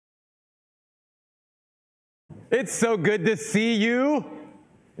It's so good to see you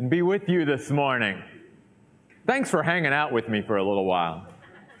and be with you this morning. Thanks for hanging out with me for a little while.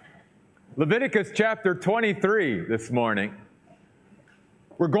 Leviticus chapter 23 this morning.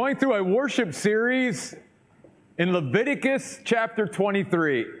 We're going through a worship series in Leviticus chapter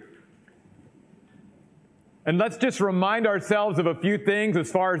 23. And let's just remind ourselves of a few things as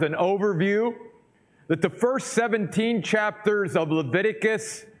far as an overview, that the first 17 chapters of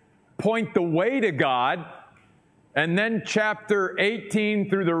Leviticus point the way to God. And then chapter 18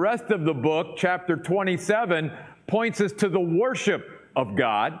 through the rest of the book, chapter 27, points us to the worship of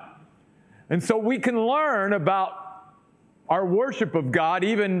God. And so we can learn about our worship of God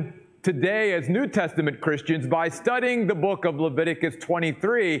even today as New Testament Christians by studying the book of Leviticus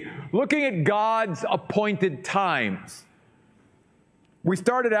 23, looking at God's appointed times. We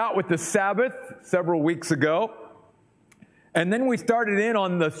started out with the Sabbath several weeks ago, and then we started in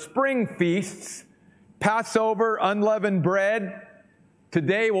on the spring feasts, Passover, unleavened bread.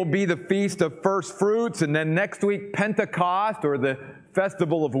 Today will be the Feast of First Fruits, and then next week, Pentecost, or the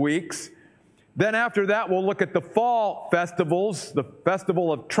Festival of Weeks. Then after that, we'll look at the fall festivals, the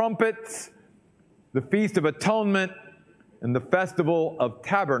Festival of Trumpets, the Feast of Atonement, and the Festival of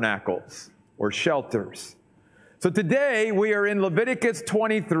Tabernacles, or Shelters. So today, we are in Leviticus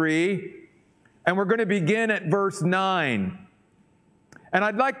 23, and we're going to begin at verse 9. And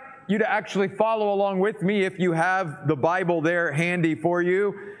I'd like you to actually follow along with me if you have the Bible there handy for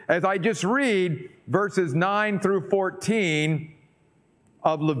you, as I just read verses 9 through 14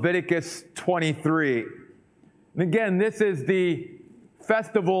 of Leviticus 23. And again, this is the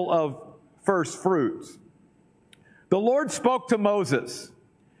festival of first fruits. The Lord spoke to Moses,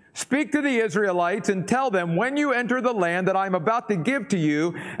 "Speak to the Israelites and tell them, when you enter the land that I am about to give to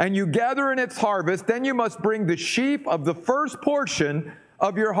you, and you gather in its harvest, then you must bring the sheaf of the first portion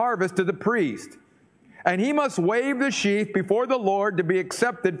of your harvest to the priest. And he must wave the sheaf before the Lord to be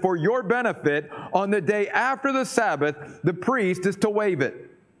accepted for your benefit. On the day after the Sabbath, the priest is to wave it.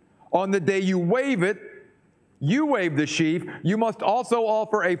 On the day you wave the sheaf, you must also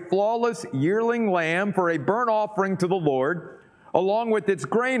offer a flawless yearling lamb for a burnt offering to the Lord, along with its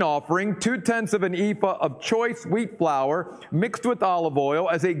grain offering, 2/10 of an ephah of choice wheat flour mixed with olive oil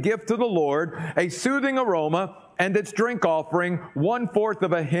as a gift to the Lord, a soothing aroma, and its drink offering, 1/4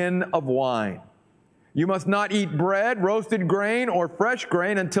 of a hin of wine. You must not eat bread, roasted grain, or fresh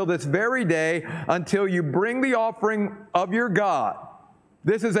grain until this very day, until you bring the offering of your God.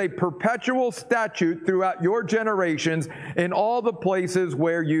 This is a perpetual statute throughout your generations in all the places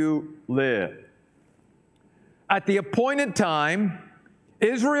where you live." At the appointed time,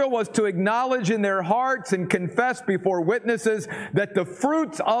 Israel was to acknowledge in their hearts and confess before witnesses that the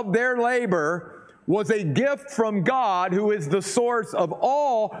fruits of their labor was a gift from God, who is the source of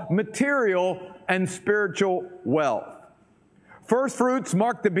all material and spiritual wealth. First fruits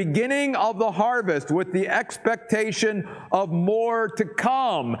mark the beginning of the harvest with the expectation of more to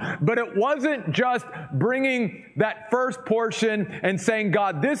come. But it wasn't just bringing that first portion and saying,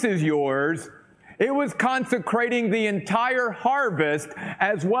 "God, this is yours." It was consecrating the entire harvest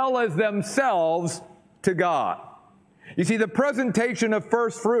as well as themselves to God. You see, the presentation of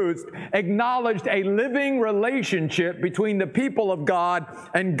first fruits acknowledged a living relationship between the people of God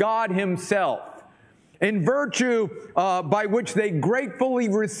and God Himself, in virtue by which they gratefully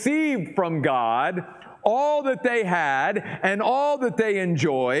received from God all that they had and all that they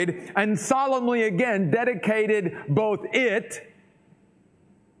enjoyed, and solemnly again dedicated both it,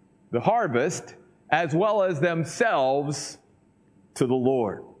 the harvest, as well as themselves to the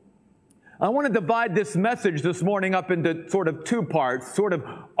Lord. I want to divide this message this morning up into sort of two parts, sort of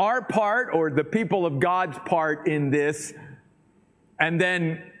our part, or the people of God's part in this, and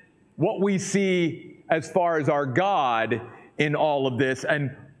then what we see as far as our God in all of this,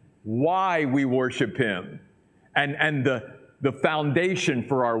 and why we worship Him, and the foundation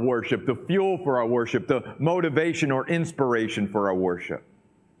for our worship, the fuel for our worship, the motivation or inspiration for our worship.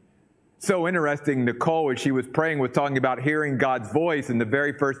 So interesting, Nicole, as she was praying, was talking about hearing God's voice, and the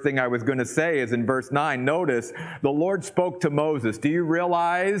very first thing I was going to say is in verse 9, notice, the Lord spoke to Moses. Do you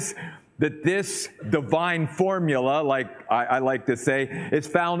realize that this divine formula, like I like to say, is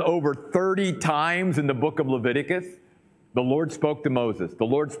found over 30 times in the book of Leviticus? The Lord spoke to Moses. The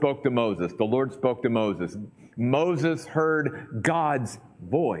Lord spoke to Moses. The Lord spoke to Moses. Moses heard God's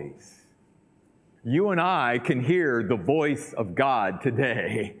voice. You and I can hear the voice of God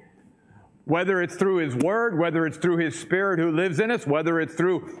today. Whether it's through His Word, whether it's through His Spirit who lives in us, whether it's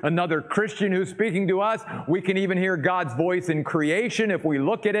through another Christian who's speaking to us. We can even hear God's voice in creation if we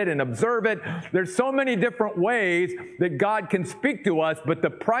look at it and observe it. There's so many different ways that God can speak to us, but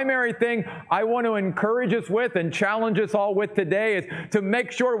the primary thing I want to encourage us with and challenge us all with today is to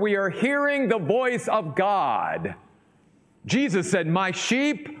make sure we are hearing the voice of God. Jesus said, "My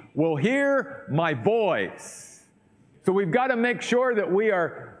sheep will hear my voice." So we've got to make sure that we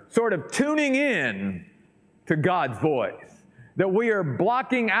are sort of tuning in to God's voice, that we are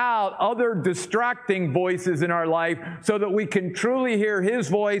blocking out other distracting voices in our life so that we can truly hear His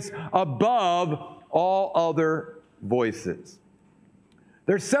voice above all other voices.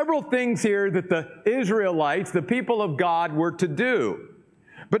 There's several things here that the Israelites, the people of God, were to do.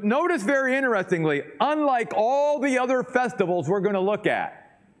 But notice very interestingly, unlike all the other festivals we're going to look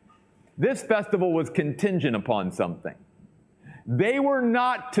at, this festival was contingent upon something. They were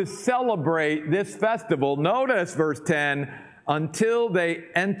not to celebrate this festival, notice verse 10, until they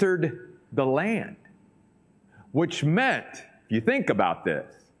entered the land. Which meant, if you think about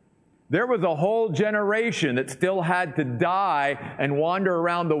this, there was a whole generation that still had to die and wander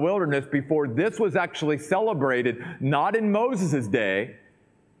around the wilderness before this was actually celebrated, not in Moses' day,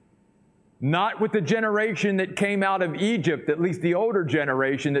 not with the generation that came out of Egypt, at least the older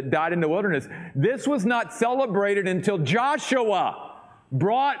generation that died in the wilderness. This was not celebrated until Joshua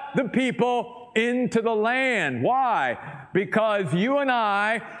brought the people into the land. Why? Because you and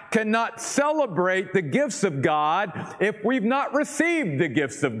I cannot celebrate the gifts of God if we've not received the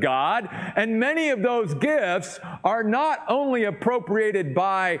gifts of God. And many of those gifts are not only appropriated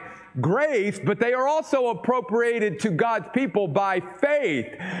by grace, but they are also appropriated to God's people by faith.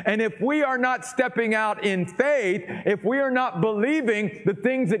 And if we are not stepping out in faith, if we are not believing the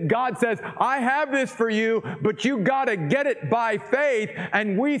things that God says, I have this for you, but you got to get it by faith,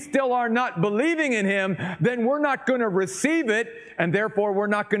 and we still are not believing in Him, then we're not going to receive it, and therefore we're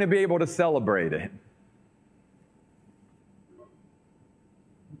not going to be able to celebrate it.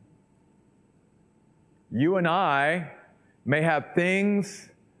 You and I may have things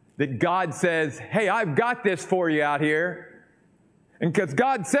that God says, hey, I've got this for you out here. And because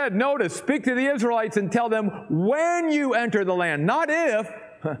God said, notice, speak to the Israelites and tell them when you enter the land, not if.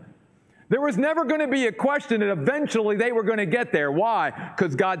 There was never going to be a question that eventually they were going to get there. Why?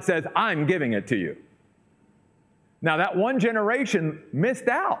 Because God says, I'm giving it to you. Now, that one generation missed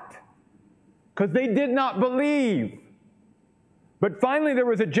out because they did not believe. But finally, there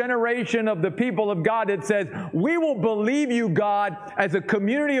was a generation of the people of God that says, we will believe you, God, as a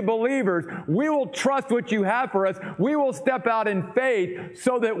community of believers. We will trust what you have for us. We will step out in faith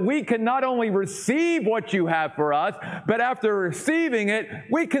so that we can not only receive what you have for us, but after receiving it,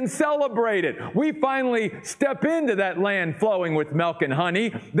 we can celebrate it. We finally step into that land flowing with milk and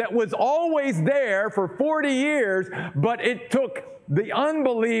honey that was always there for 40 years, but it took the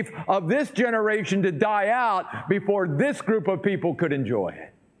unbelief of this generation to die out before this group of people could enjoy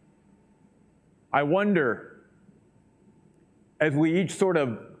it. I wonder, as we each sort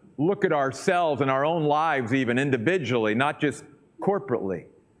of look at ourselves and our own lives even individually, not just corporately,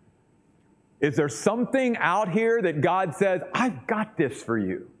 is there something out here that God says, I've got this for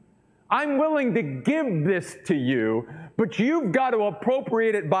you. I'm willing to give this to you, but you've got to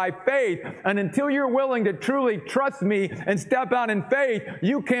appropriate it by faith. And until you're willing to truly trust me and step out in faith,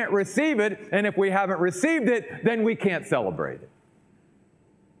 you can't receive it. And if we haven't received it, then we can't celebrate it.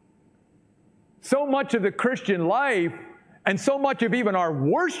 So much of the Christian life and so much of even our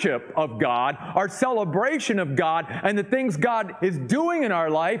worship of God, our celebration of God, and the things God is doing in our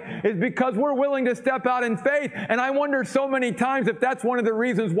life is because we're willing to step out in faith. And I wonder so many times if that's one of the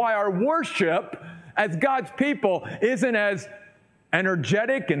reasons why our worship as God's people isn't as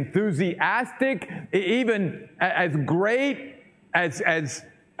energetic, enthusiastic, even as great, as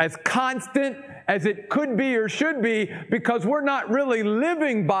constant as it could be or should be, because we're not really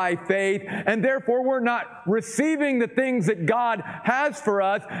living by faith, and therefore we're not receiving the things that God has for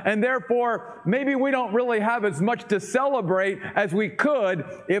us, and therefore maybe we don't really have as much to celebrate as we could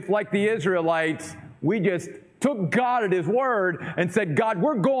if, like the Israelites, we just took God at His word and said, God,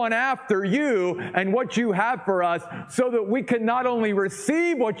 we're going after you and what you have for us so that we can not only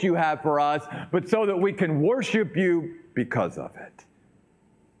receive what you have for us, but so that we can worship you because of it.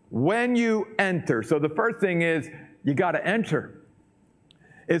 When you enter. So the first thing is you got to enter.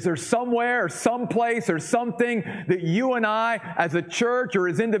 Is there somewhere or someplace or something that you and I as a church or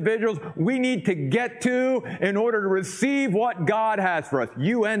as individuals we need to get to in order to receive what God has for us?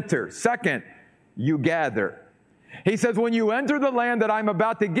 You enter. Second, you gather. He says, when you enter the land that I'm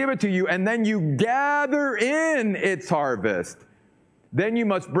about to give it to you, and then you gather in its harvest. Then you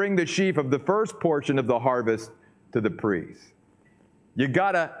must bring the sheaf of the first portion of the harvest to the priest. You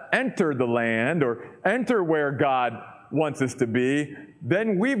got to enter the land or enter where God wants us to be.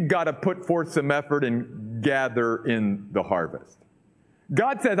 Then we've got to put forth some effort and gather in the harvest.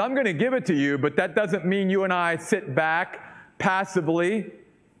 God says, I'm going to give it to you, but that doesn't mean you and I sit back passively.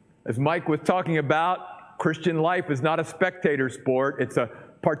 As Mike was talking about, Christian life is not a spectator sport. It's a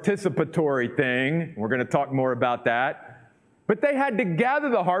participatory thing. We're going to talk more about that. But they had to gather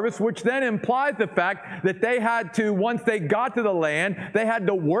the harvest, which then implies the fact that they had to, once they got to the land, they had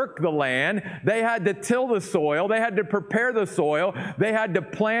to work the land. They had to till the soil. They had to prepare the soil. They had to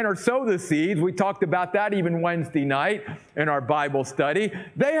plant or sow the seeds. We talked about that even Wednesday night in our Bible study.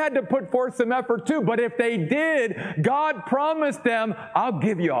 They had to put forth some effort too. But if they did, God promised them, I'll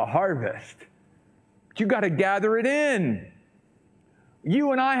give you a harvest. But you got to gather it in.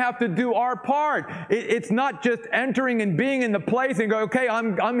 You and I have to do our part. It's not just entering and being in the place and go, okay,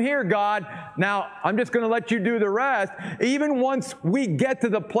 I'm here, God. Now, I'm just going to let you do the rest. Even once we get to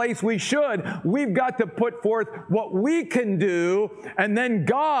the place we should, we've got to put forth what we can do, and then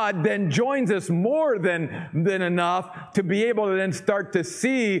God then joins us more than enough to be able to then start to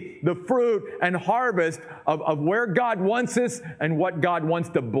see the fruit and harvest of where God wants us and what God wants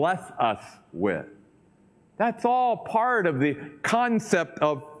to bless us with. That's all part of the concept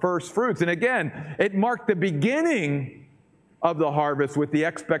of first fruits. And again, it marked the beginning of the harvest with the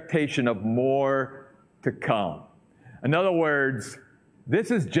expectation of more to come. In other words, this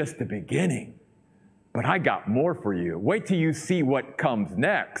is just the beginning, but I got more for you. Wait till you see what comes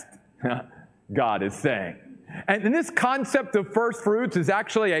next, God is saying. And this concept of first fruits is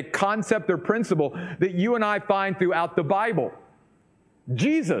actually a concept or principle that you and I find throughout the Bible.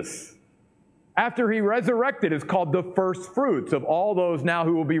 Jesus, after he resurrected, is called the first fruits of all those now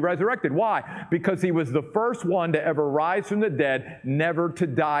who will be resurrected. Why? Because he was the first one to ever rise from the dead, never to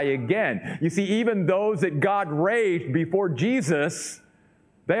die again. You see, even those that God raised before Jesus,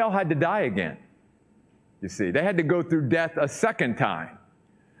 they all had to die again. You see, they had to go through death a second time.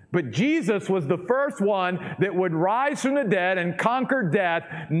 But Jesus was the first one that would rise from the dead and conquer death,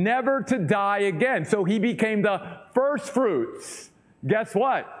 never to die again. So he became the first fruits. Guess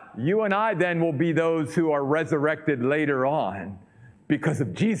what? You and I then will be those who are resurrected later on because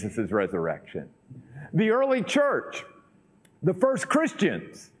of Jesus' resurrection. The early church, the first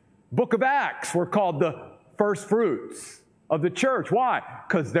Christians, Book of Acts were called the first fruits of the church. Why?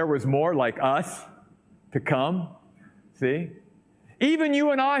 Because there was more like us to come. See? Even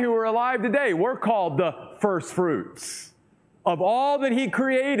you and I who are alive today, we're called the first fruits of all that he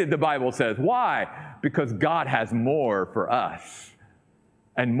created, the Bible says. Why? Because God has more for us.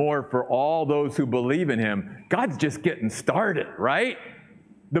 And more for all those who believe in him. God's just getting started, right?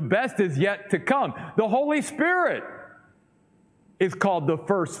 The best is yet to come. The Holy Spirit is called the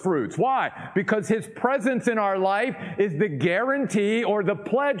first fruits. Why? Because his presence in our life is the guarantee or the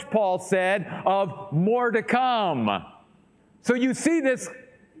pledge, Paul said, of more to come. So you see this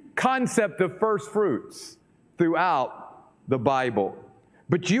concept of first fruits throughout the Bible.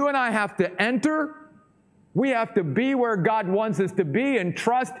 But you and I have to enter. We have to be where God wants us to be and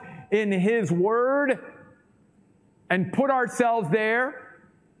trust in his word and put ourselves there.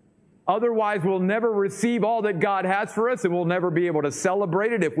 Otherwise, we'll never receive all that God has for us, and we'll never be able to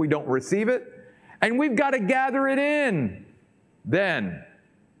celebrate it if we don't receive it. And we've got to gather it in. Then,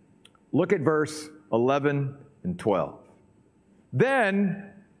 look at verse 11 and 12. Then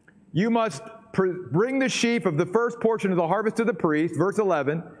you must bring the sheaf of the first portion of the harvest to the priest, verse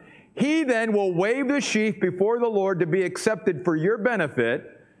 11. He then will wave the sheaf before the Lord to be accepted for your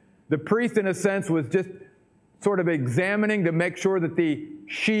benefit. The priest, in a sense, was just sort of examining to make sure that the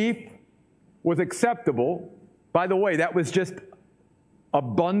sheaf was acceptable. By the way, that was just a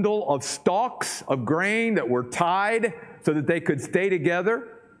bundle of stalks of grain that were tied so that they could stay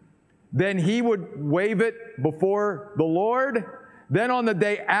together. Then he would wave it before the Lord. Then on the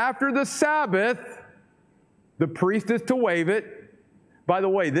day after the Sabbath, the priest is to wave it. By the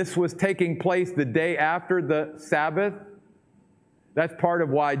way, this was taking place the day after the Sabbath. That's part of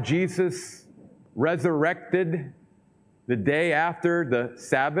why Jesus resurrected the day after the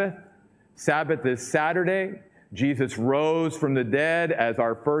Sabbath. Sabbath is Saturday. Jesus rose from the dead as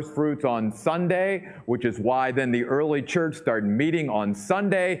our first fruits on Sunday, which is why then the early church started meeting on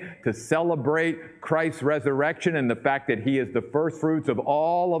Sunday to celebrate Christ's resurrection and the fact that he is the first fruits of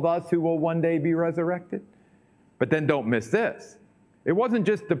all of us who will one day be resurrected. But then don't miss this. It wasn't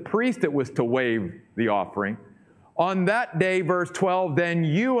just the priest that was to wave the offering. On that day, verse 12, then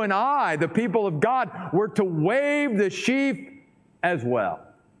you and I, the people of God, were to wave the sheaf as well.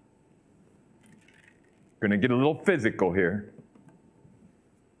 Going to get a little physical here.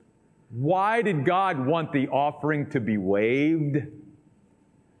 Why did God want the offering to be waived?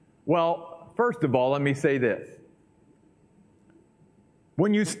 Well, first of all, let me say this.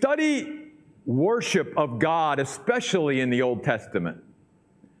 When you study worship of God, especially in the Old Testament,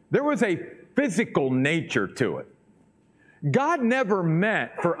 there was a physical nature to it. God never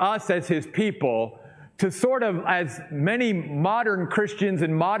meant for us as His people to sort of, as many modern Christians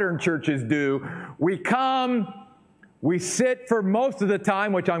and modern churches do, we come, we sit for most of the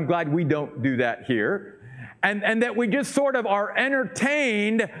time, which I'm glad we don't do that here, and that we just sort of are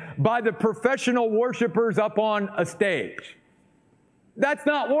entertained by the professional worshipers up on a stage. That's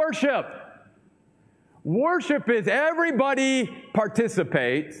not worship. Worship is everybody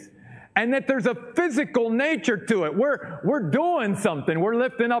participates, and that there's a physical nature to it. We're doing something. We're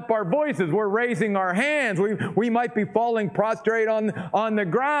lifting up our voices. We're raising our hands. We might be falling prostrate on the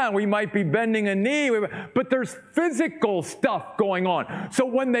ground. We might be bending a knee. But there's physical stuff going on. So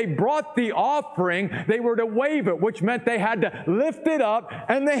when they brought the offering, they were to wave it, which meant they had to lift it up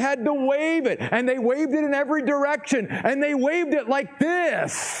and they had to wave it. And they waved it in every direction. And they waved it like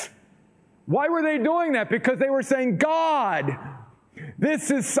this. Why were they doing that? Because they were saying, God, this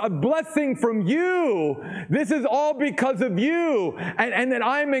is a blessing from you. This is all because of you. And that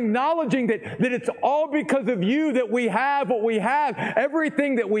I'm acknowledging that it's all because of you that we have what we have.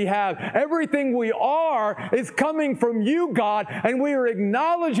 Everything that we have, everything we are is coming from you, God. And we are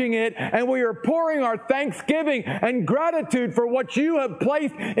acknowledging it, and we are pouring our thanksgiving and gratitude for what you have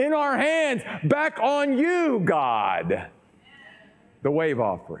placed in our hands back on you, God. The wave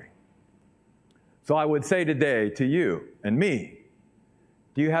offering. So I would say today to you and me,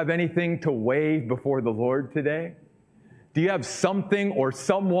 do you have anything to wave before the Lord today? Do you have something or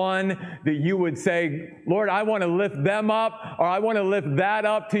someone that you would say, Lord, I want to lift them up, or I want to lift that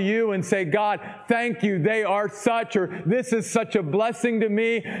up to you and say, God, thank you. They are such, or this is such a blessing to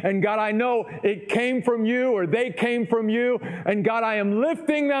me. And God, I know it came from you, or they came from you. And God, I am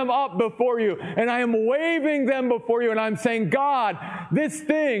lifting them up before you, and I am waving them before you. And I'm saying, God, this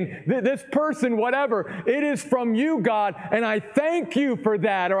thing, this person, whatever, it is from you, God. And I thank you for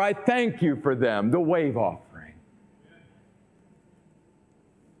that, or I thank you for them. The wave offering.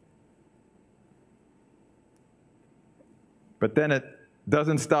 But then it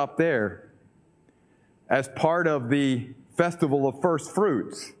doesn't stop there. As part of the festival of first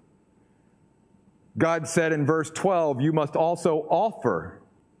fruits, God said in verse 12, you must also offer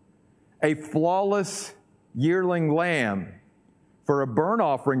a flawless yearling lamb for a burnt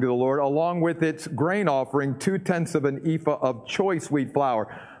offering to the Lord, along with its grain offering, 2/10 of an ephah of choice wheat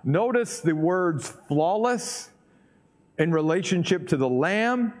flour. Notice the words flawless in relationship to the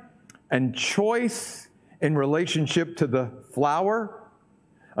lamb and choice in relationship to the flour.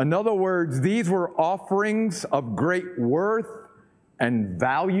 In other words, these were offerings of great worth and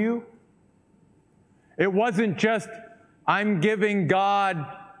value. It wasn't just, I'm giving God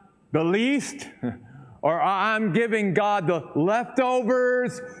the least, or I'm giving God the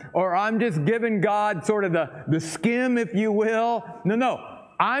leftovers, or I'm just giving God sort of the skim, if you will. No.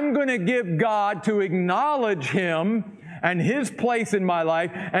 I'm going to give God to acknowledge Him and His place in my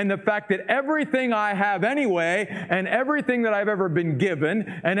life, and the fact that everything I have anyway, and everything that I've ever been given,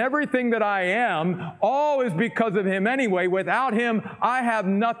 and everything that I am, all is because of Him anyway. Without Him, I have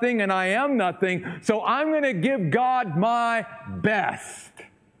nothing and I am nothing. So I'm going to give God my best.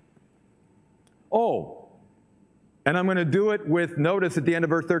 Oh, and I'm going to do it with, notice at the end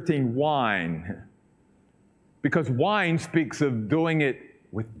of verse 13, wine. Because wine speaks of doing it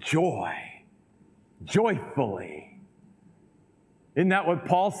with joy, joyfully. Isn't that what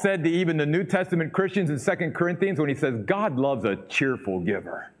Paul said to even the New Testament Christians in 2 Corinthians when he says, God loves a cheerful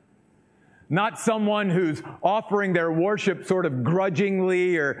giver? Not someone who's offering their worship sort of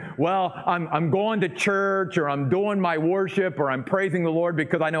grudgingly, or, well, I'm going to church, or I'm doing my worship, or I'm praising the Lord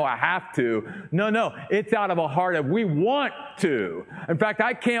because I know I have to. No, it's out of a heart of we want to. In fact,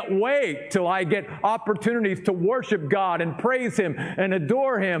 I can't wait till I get opportunities to worship God and praise Him and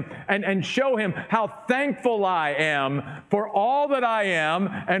adore Him and show Him how thankful I am for all that I am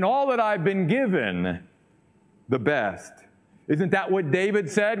and all that I've been given, the best. Isn't that what David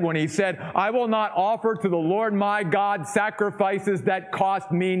said when he said, I will not offer to the Lord my God sacrifices that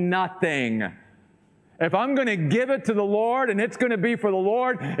cost me nothing? If I'm going to give it to the Lord and it's going to be for the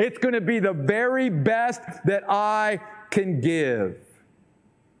Lord, it's going to be the very best that I can give.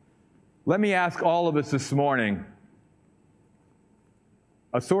 Let me ask all of us this morning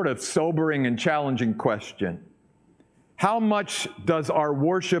a sort of sobering and challenging question. How much does our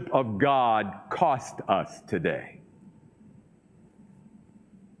worship of God cost us today?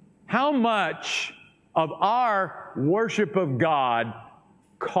 How much of our worship of God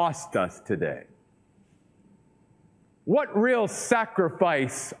cost us today? What real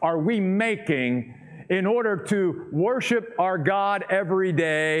sacrifice are we making in order to worship our God every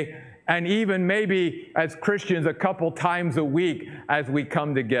day, and even maybe as Christians a couple times a week as we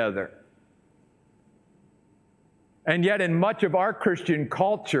come together? And yet in much of our Christian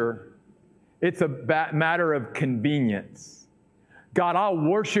culture, it's a matter of convenience. God, I'll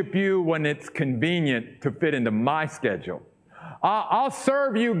worship you when it's convenient to fit into my schedule. I'll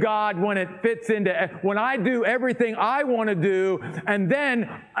serve you, God, when it fits into, when I do everything I want to do, and then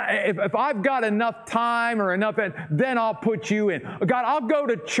if I've got enough time or enough, then I'll put you in. God, I'll go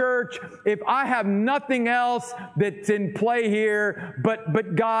to church if I have nothing else that's in play here,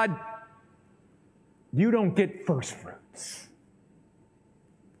 but God, you don't get first fruits.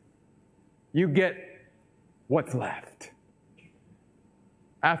 You get what's left.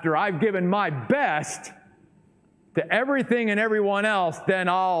 After I've given my best to everything and everyone else, then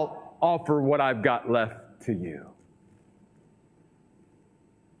I'll offer what I've got left to you.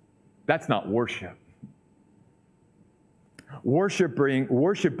 That's not worship.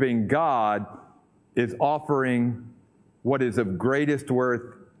 Worshiping God is offering what is of greatest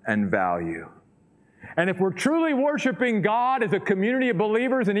worth and value. And if we're truly worshiping God as a community of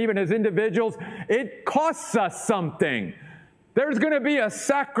believers and even as individuals, it costs us something. There's going to be a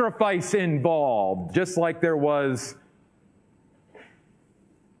sacrifice involved, just like there was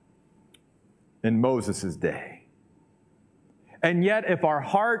in Moses' day. And yet, if our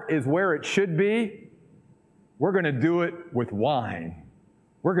heart is where it should be, we're going to do it with wine.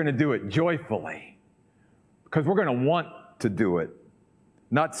 We're going to do it joyfully, because we're going to want to do it,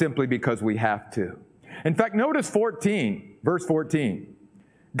 not simply because we have to. In fact, notice verse 14.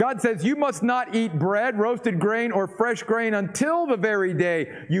 God says, you must not eat bread, roasted grain, or fresh grain until the very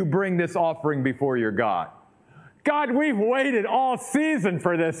day you bring this offering before your God. God, we've waited all season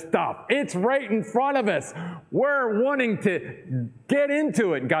for this stuff. It's right in front of us. We're wanting to get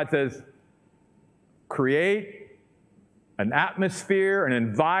into it. And God says, create an atmosphere, an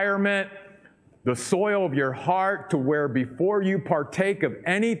environment, the soil of your heart to where before you partake of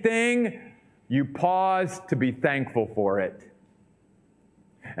anything, you pause to be thankful for it.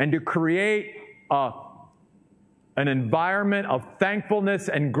 And to create an environment of thankfulness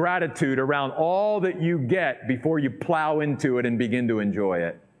and gratitude around all that you get before you plow into it and begin to enjoy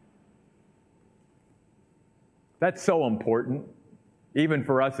it. That's so important, even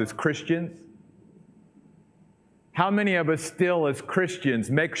for us as Christians. How many of us still as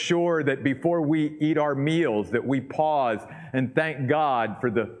Christians make sure that before we eat our meals that we pause and thank God for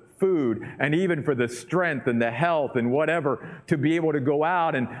the food and even for the strength and the health and whatever to be able to go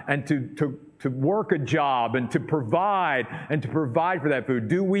out and to work a job and to provide for that food?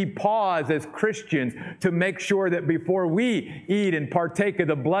 Do we pause as Christians to make sure that before we eat and partake of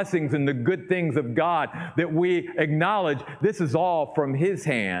the blessings and the good things of God, that we acknowledge this is all from His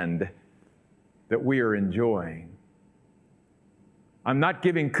hand that we are enjoying? I'm not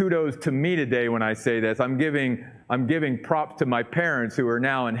giving kudos to me today when I say this. I'm giving props to my parents who are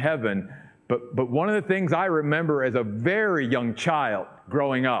now in heaven. But one of the things I remember as a very young child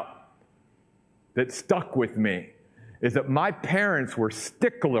growing up that stuck with me is that my parents were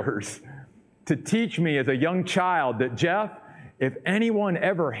sticklers to teach me as a young child that, Jeff, if anyone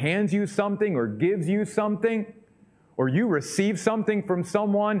ever hands you something or gives you something, or you receive something from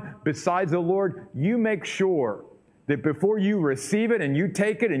someone besides the Lord, you make sure that before you receive it and you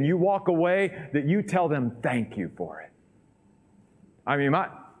take it and you walk away, that you tell them thank you for it. I mean,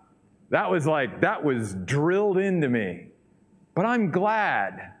 that was drilled into me. But I'm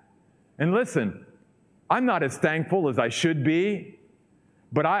glad. And listen, I'm not as thankful as I should be,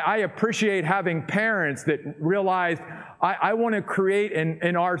 but I appreciate having parents that realized I want to create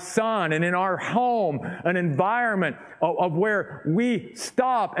in our son and in our home an environment of where we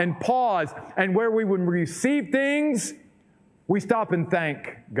stop and pause, and where we would receive things, we stop and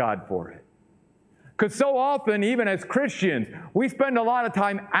thank God for it. Because so often, even as Christians, we spend a lot of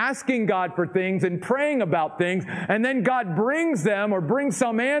time asking God for things and praying about things, and then God brings them or brings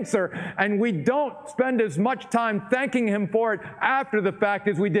some answer, and we don't spend as much time thanking Him for it after the fact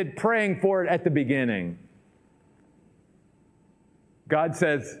as we did praying for it at the beginning. God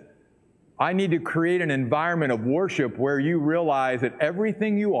says, I need to create an environment of worship where you realize that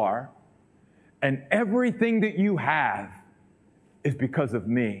everything you are and everything that you have is because of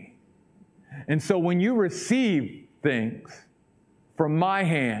me. And so when you receive things from my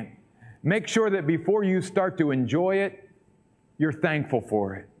hand, make sure that before you start to enjoy it, you're thankful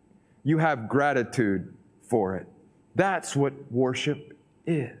for it. You have gratitude for it. That's what worship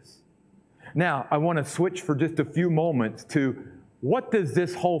is. Now, I want to switch for just a few moments to what does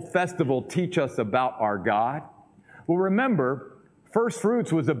this whole festival teach us about our God? Well, remember, first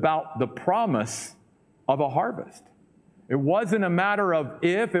fruits was about the promise of a harvest. It wasn't a matter of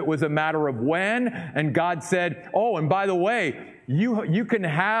if, it was a matter of when. And God said, oh, and by the way, you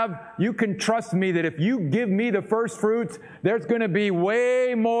can trust me that if you give me the first fruits, there's going to be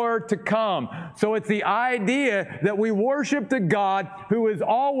way more to come. So it's the idea that we worship the God who is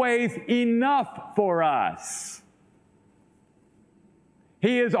always enough for us.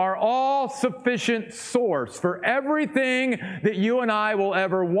 He is our all-sufficient source for everything that you and I will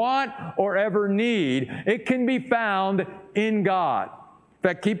ever want or ever need. It can be found in God. In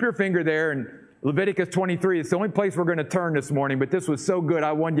fact, keep your finger there in Leviticus 23. It's the only place we're going to turn this morning, but this was so good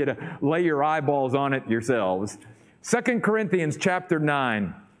I wanted you to lay your eyeballs on it yourselves. 2 Corinthians chapter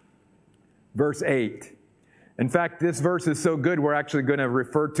 9, verse 8. In fact, this verse is so good we're actually going to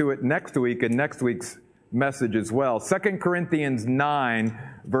refer to it next week in next week's message as well. 2 Corinthians 9,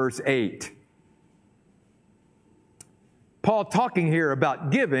 verse 8. Paul talking here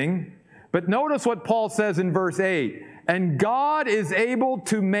about giving, but notice what Paul says in verse 8. And God is able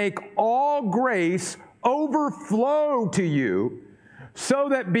to make all grace overflow to you, so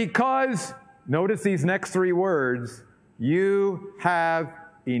that because, notice these next three words, you have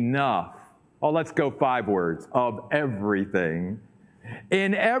enough. Oh, let's go 5 words. Of everything.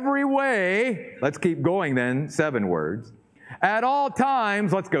 In every way, let's keep going then, 7 words. At all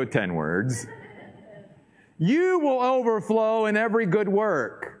times, let's go 10 words. You will overflow in every good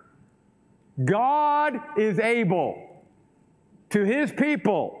work. God is able to His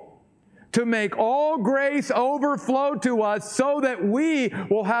people to make all grace overflow to us so that we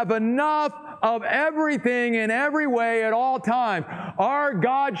will have enough of everything in every way at all times. Our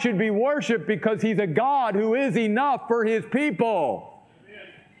God should be worshiped because He's a God who is enough for His people.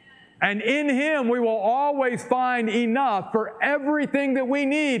 And in Him, we will always find enough for everything that we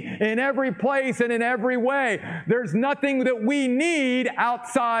need in every place and in every way. There's nothing that we need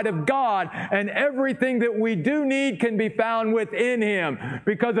outside of God, and everything that we do need can be found within Him.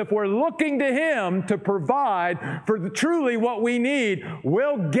 Because if we're looking to Him to provide for truly what we need,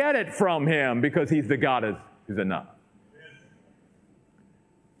 we'll get it from Him because He's the God who's enough.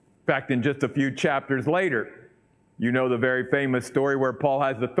 In fact, in just a few chapters later, you know the very famous story where Paul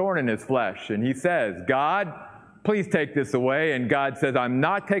has the thorn in his flesh, and he says, God, please take this away. And God says, I'm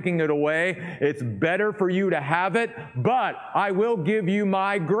not taking it away. It's better for you to have it, but I will give you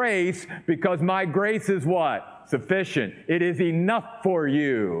my grace because my grace is what? Sufficient. It is enough for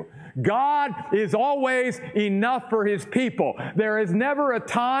you. God is always enough for His people. There is never a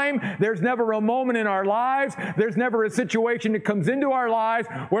time, there's never a moment in our lives, there's never a situation that comes into our lives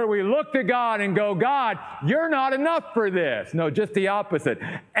where we look to God and go, God, you're not enough for this. No, just the opposite.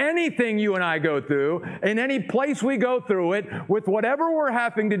 Anything you and I go through, in any place we go through it, with whatever we're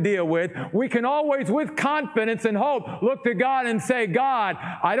having to deal with, we can always, with confidence and hope, look to God and say, God,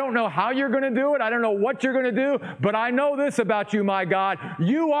 I don't know how you're going to do it. I don't know what you're going to do, but I know this about you, my God.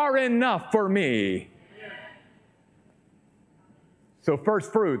 You are enough for me. So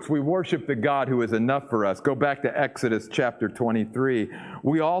first fruits, we worship the God who is enough for us. Go back to Exodus chapter 23.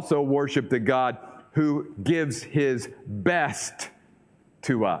 We also worship the God who gives His best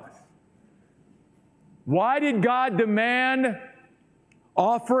to us. Why did God demand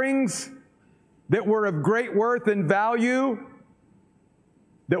offerings that were of great worth and value,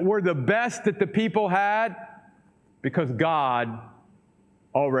 that were the best that the people had? Because God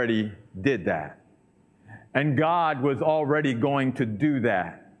already did that. And God was already going to do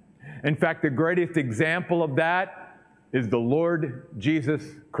that. In fact, the greatest example of that is the Lord Jesus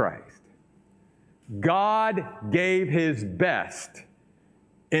Christ. God gave His best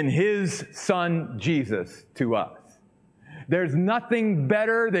in His Son Jesus to us. There's nothing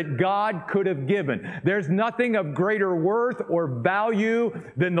better that God could have given. There's nothing of greater worth or value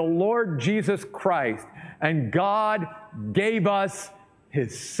than the Lord Jesus Christ. And God gave us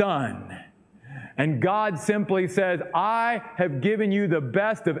His Son. And God simply says, I have given you the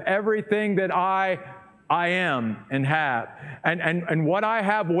best of everything that I am and have. And what I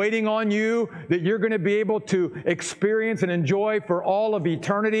have waiting on you that you're going to be able to experience and enjoy for all of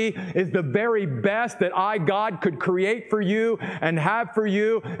eternity is the very best that I, God, could create for you and have for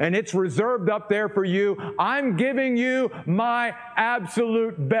you, and it's reserved up there for you. I'm giving you my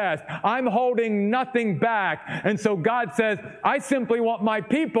absolute best. I'm holding nothing back. And so God says, I simply want my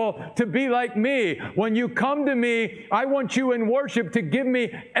people to be like me. When you come to me, I want you in worship to give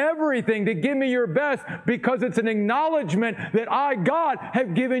me everything, to give me your best, because it's an acknowledgement that I, God,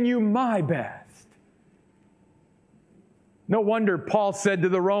 have given you my best. No wonder Paul said to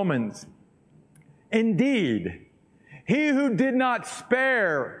the Romans, indeed, He who did not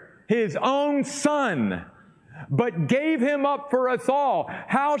spare his own Son, but gave him up for us all,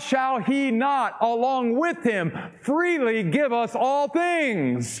 how shall he not, along with him, freely give us all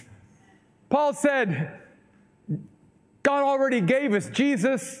things? Paul said, God already gave us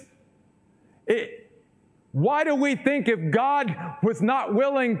Jesus. Why do we think if God was not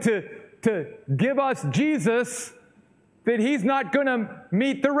willing to give us Jesus, that He's not going to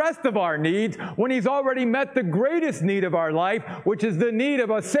meet the rest of our needs when He's already met the greatest need of our life, which is the need of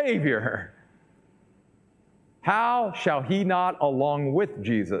a Savior? How shall He not, along with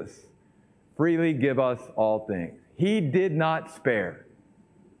Jesus, freely give us all things? He did not spare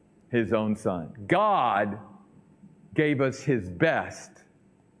His own Son. God gave us His best.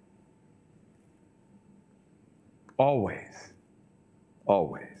 Always.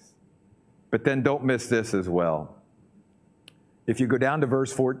 Always. But then don't miss this as well. If you go down to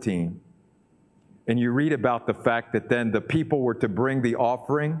verse 14 and you read about the fact that then the people were to bring the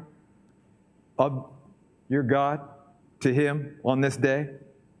offering of your God to Him on this day.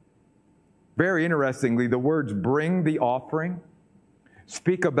 Very interestingly, the words bring the offering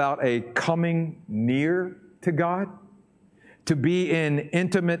speak about a coming near to God, to be in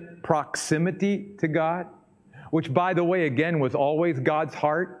intimate proximity to God, which, by the way, again, was always God's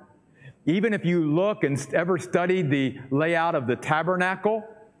heart. Even if you look and ever studied the layout of the tabernacle,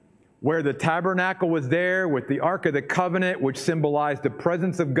 where the tabernacle was there with the Ark of the Covenant, which symbolized the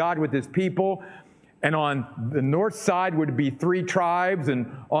presence of God with His people, and on the north side would be 3 tribes,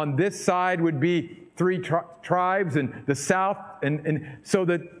 and on this side would be 3 tribes, and the south, and so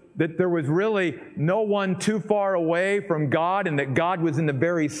that there was really no one too far away from God, and that God was in the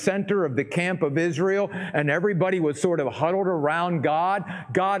very center of the camp of Israel, and everybody was sort of huddled around God.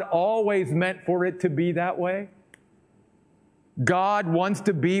 God always meant for it to be that way. God wants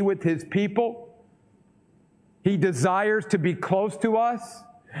to be with His people. He desires to be close to us.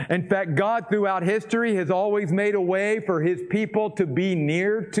 In fact, God throughout history has always made a way for His people to be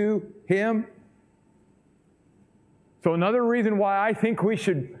near to Him. So another reason why I think we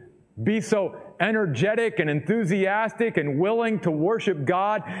should be so energetic and enthusiastic and willing to worship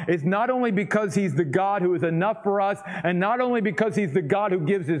God is not only because He's the God who is enough for us, and not only because He's the God who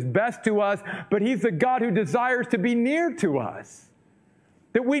gives His best to us, but He's the God who desires to be near to us.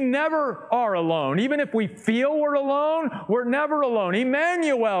 That we never are alone. Even if we feel we're alone, we're never alone.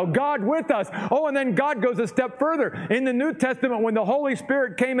 Emmanuel, God with us. Oh, and then God goes a step further. In the New Testament, when the Holy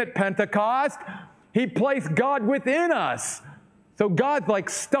Spirit came at Pentecost, He placed God within us. So God's like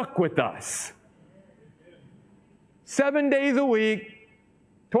stuck with us. 7 days a week,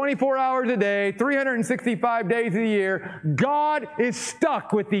 24 hours a day, 365 days a year, God is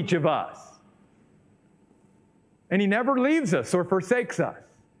stuck with each of us. And He never leaves us or forsakes us.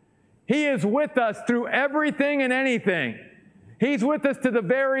 He is with us through everything and anything. He's with us to the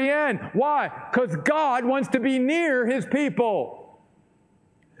very end. Why? Because God wants to be near His people.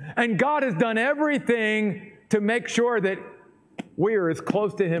 And God has done everything to make sure that we are as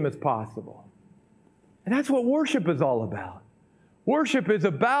close to Him as possible. And that's what worship is all about. Worship is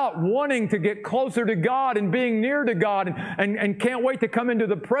about wanting to get closer to God and being near to God, and can't wait to come into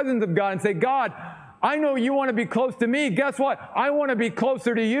the presence of God and say, God, I know You want to be close to me. Guess what? I want to be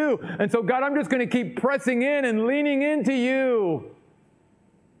closer to You. And so, God, I'm just going to keep pressing in and leaning into You.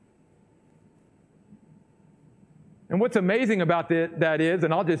 And what's amazing about that is,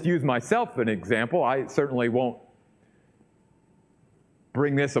 and I'll just use myself as an example, I certainly won't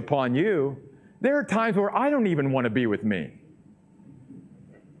bring this upon you. There are times where I don't even want to be with me.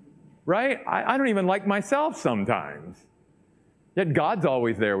 Right? I don't even like myself sometimes. Yet God's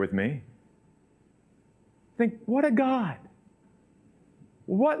always there with me. Think, what a God.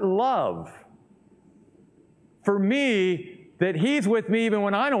 What love for me that He's with me even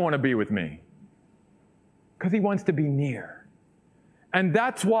when I don't want to be with me. Because He wants to be near. And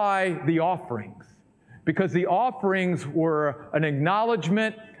that's why the offerings. Because the offerings were an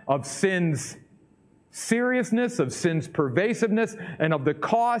acknowledgement of sin's seriousness, of sin's pervasiveness, and of the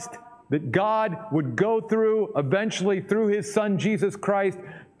cost that God would go through eventually through His Son Jesus Christ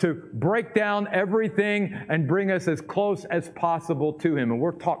to break down everything and bring us as close as possible to Him. And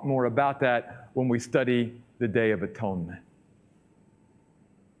we'll talk more about that when we study the Day of Atonement.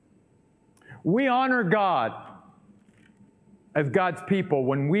 We honor God as God's people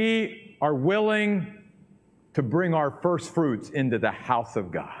when we are willing to bring our first fruits into the house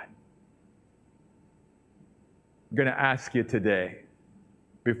of God. I'm going to ask you today,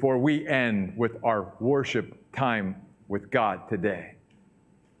 before we end with our worship time with God today,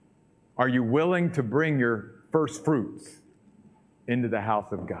 are you willing to bring your first fruits into the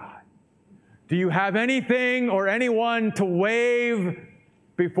house of God? Do you have anything or anyone to wave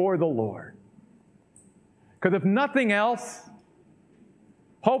before the Lord? Because if nothing else,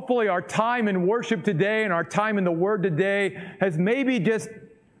 hopefully our time in worship today and our time in the Word today has maybe just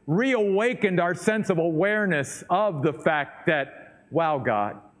reawakened our sense of awareness of the fact that, wow,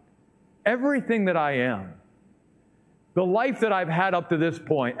 God, everything that I am, the life that I've had up to this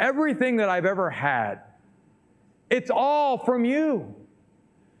point, everything that I've ever had, it's all from you.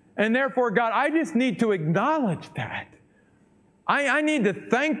 And therefore, God, I just need to acknowledge that. I need to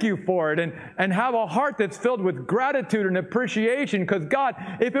thank you for it and have a heart that's filled with gratitude and appreciation because, God,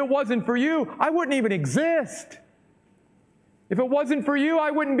 if it wasn't for you, I wouldn't even exist. If it wasn't for you, I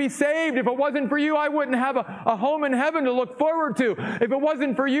wouldn't be saved. If it wasn't for you, I wouldn't have a home in heaven to look forward to. If it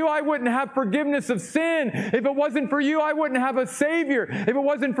wasn't for you, I wouldn't have forgiveness of sin. If it wasn't for you, I wouldn't have a Savior. If it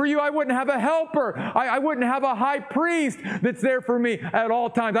wasn't for you, I wouldn't have a helper. I wouldn't have a high priest that's there for me at all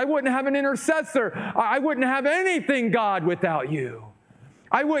times. I wouldn't have an intercessor. I wouldn't have anything, God, without you.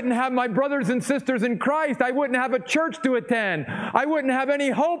 I wouldn't have my brothers and sisters in Christ. I wouldn't have a church to attend. I wouldn't have any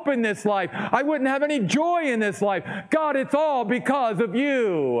hope in this life. I wouldn't have any joy in this life. God, it's all because of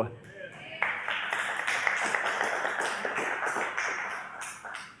you.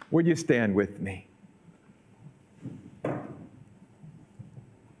 Would you stand with me?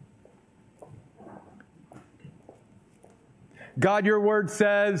 God, your word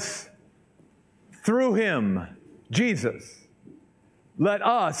says, through him, Jesus, let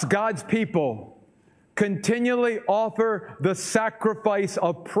us, God's people, continually offer the sacrifice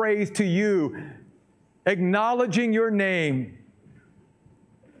of praise to you, acknowledging your name,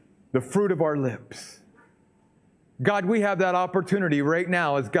 the fruit of our lips. God, we have that opportunity right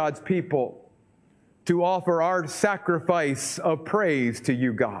now as God's people to offer our sacrifice of praise to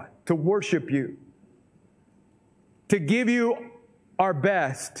you, God, to worship you, to give you our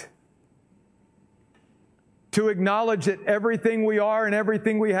best, to acknowledge that everything we are and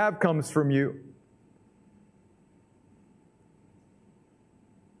everything we have comes from you.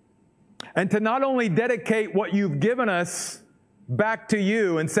 And to not only dedicate what you've given us back to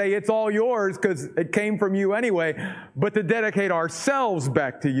you and say it's all yours because it came from you anyway, but to dedicate ourselves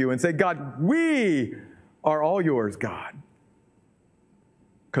back to you and say, God, we are all yours, God.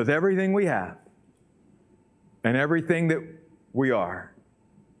 Because everything we have and everything that we are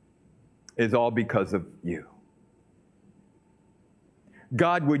is all because of you.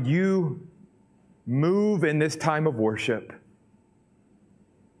 God, would you move in this time of worship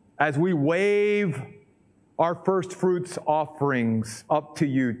as we wave our first fruits offerings up to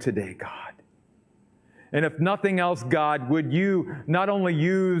you today, God. And if nothing else, God, would you not only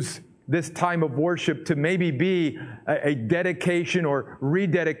use this time of worship to maybe be a dedication or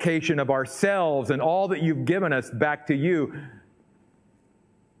rededication of ourselves and all that you've given us back to you,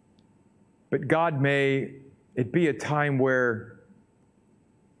 but God, may it be a time where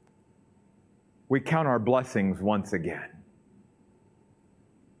we count our blessings once again,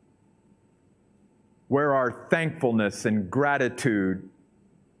 where our thankfulness and gratitude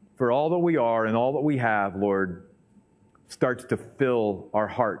for all that we are and all that we have, Lord, starts to fill our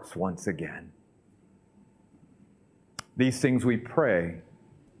hearts once again. These things we pray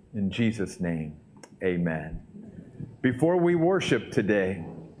in Jesus' name. Amen. Before we worship today,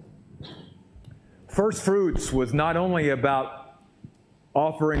 First Fruits was not only about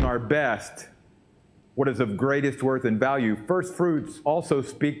offering our best, what is of greatest worth and value. First Fruits also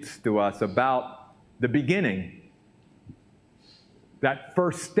speaks to us about the beginning, that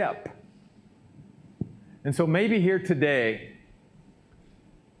first step. And so maybe here today,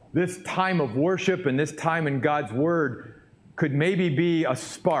 this time of worship and this time in God's Word could maybe be a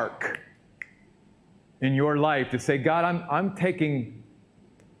spark in your life to say, God, I'm taking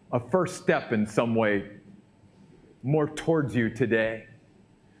a first step in some way more towards you today.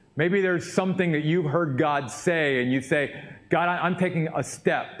 Maybe there's something that you've heard God say and you say, God, I'm taking a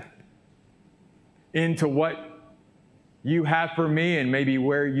step into what you have for me and maybe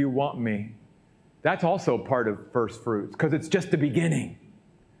where you want me. That's also part of First Fruits because it's just the beginning.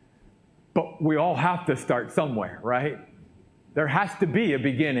 But we all have to start somewhere, right? There has to be a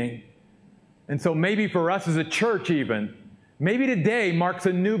beginning. And so maybe for us as a church even, maybe today marks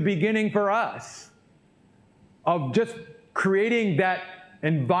a new beginning for us of just creating that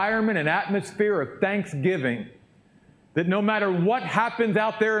environment and atmosphere of thanksgiving, that no matter what happens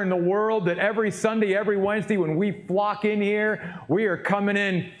out there in the world, that every Sunday, every Wednesday, when we flock in here, we are coming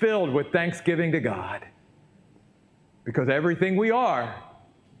in filled with thanksgiving to God. Because everything we are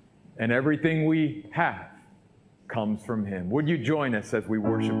and everything we have comes from Him. Would you join us as we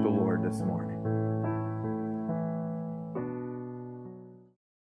worship the Lord this morning?